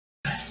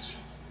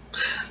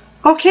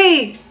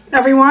Okay,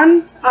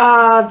 everyone,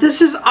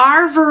 this is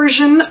our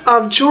version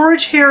of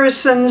George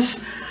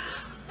Harrison's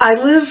I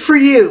Live For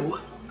You.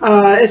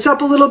 It's up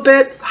a little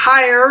bit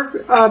higher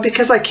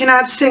because I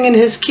cannot sing in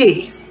his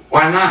key.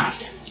 Why not?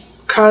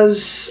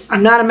 Because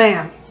I'm not a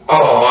man.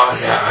 Oh,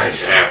 yeah, I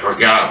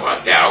forgot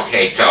about that.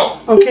 Okay, so.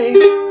 Okay.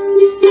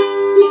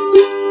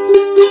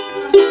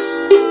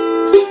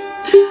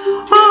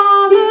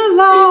 All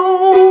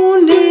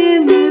alone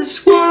in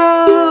this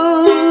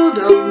world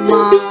of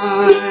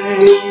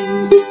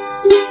mine,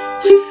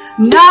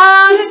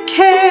 not a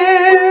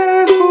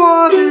care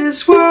for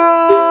this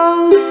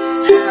world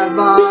have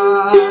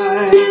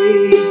I.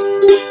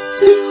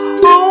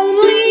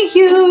 Only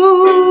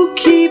you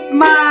keep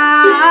my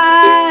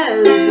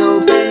eyes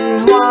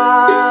open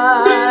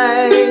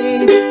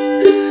wide.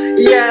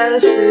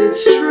 Yes,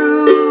 it's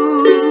true.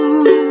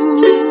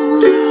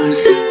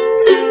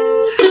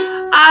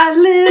 I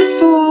live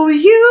for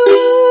you.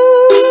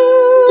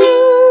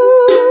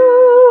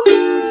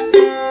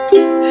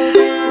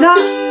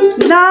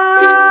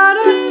 Not a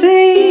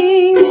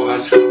thing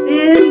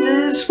in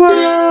this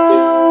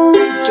world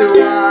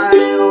do I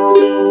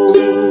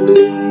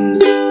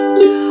own.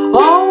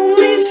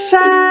 Only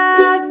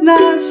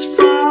sadness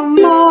from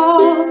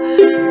all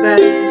that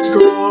is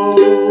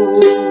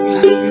grown.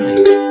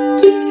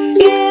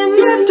 In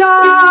the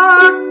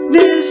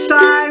darkness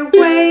I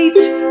wait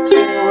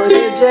for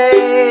the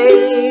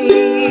day.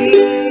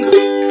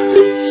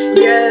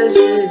 Yes,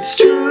 it's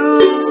true.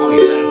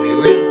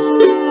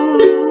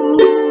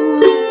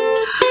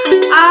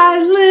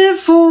 I live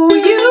for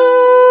you.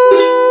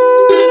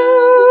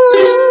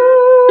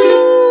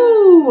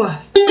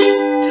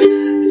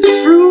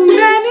 Through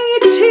many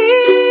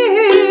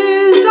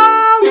tears I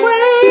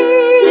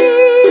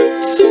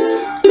wait.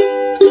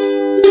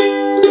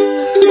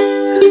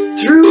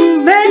 Through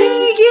many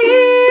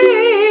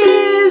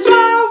years I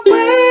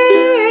wait.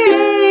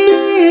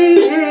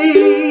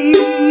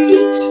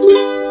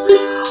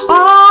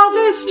 All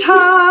this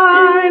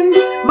time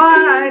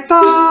my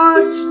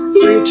thoughts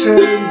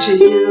return to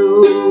you.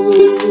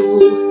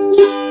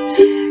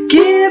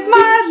 Give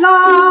my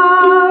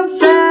love,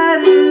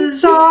 that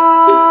is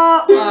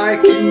all I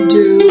can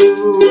do.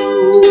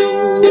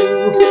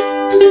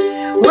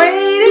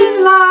 Wait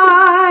in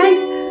line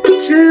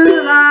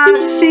till I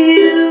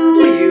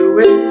feel you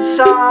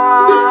inside.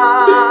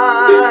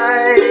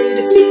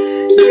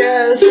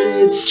 Yes,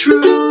 it's true.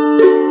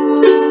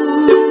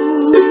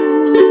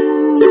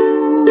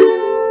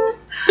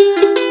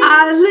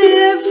 I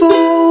live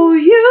for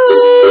you.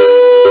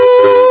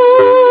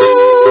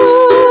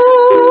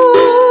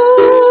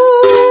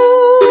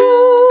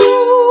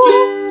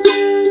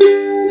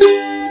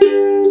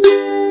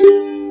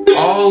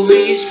 All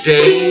these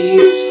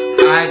days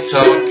I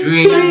saw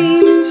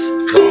dreams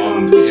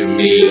come to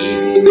me.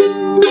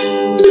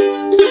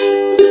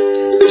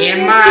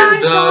 In my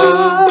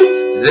love,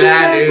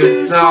 that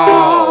is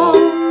all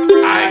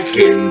I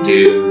can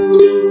do.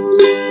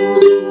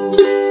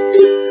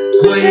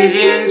 Wait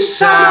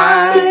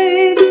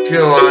inside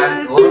till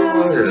I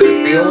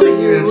feel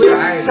you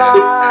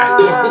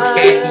inside.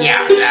 Okay,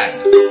 yeah, that.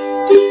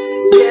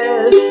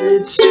 Yes,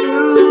 it's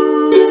true.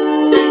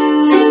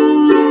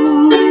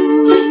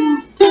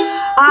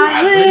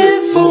 I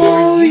live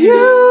for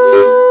you.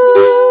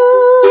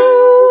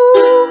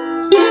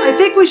 I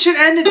think we should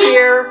end it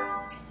here.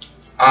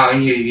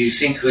 You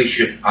think we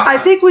should? I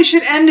think we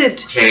should end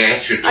it. Okay, I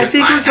should. I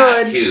think we're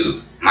good.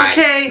 Too.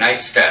 Okay.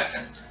 Nice stuff.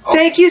 Okay.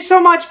 Thank you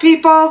so much,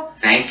 people.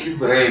 Thank you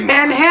very much.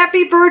 And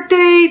happy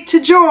birthday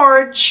to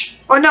George.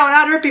 Oh, no,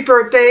 not happy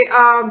birthday.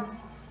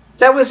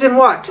 That was in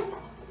what?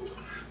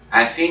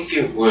 I think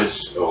it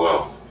was,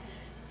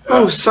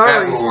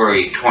 sorry.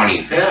 February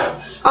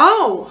 25th.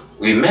 Oh.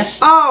 We missed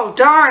it. Oh,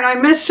 darn, I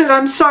missed it.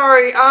 I'm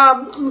sorry.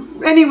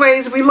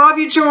 Anyways, we love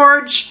you,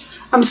 George.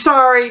 I'm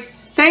sorry.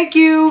 Thank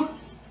you.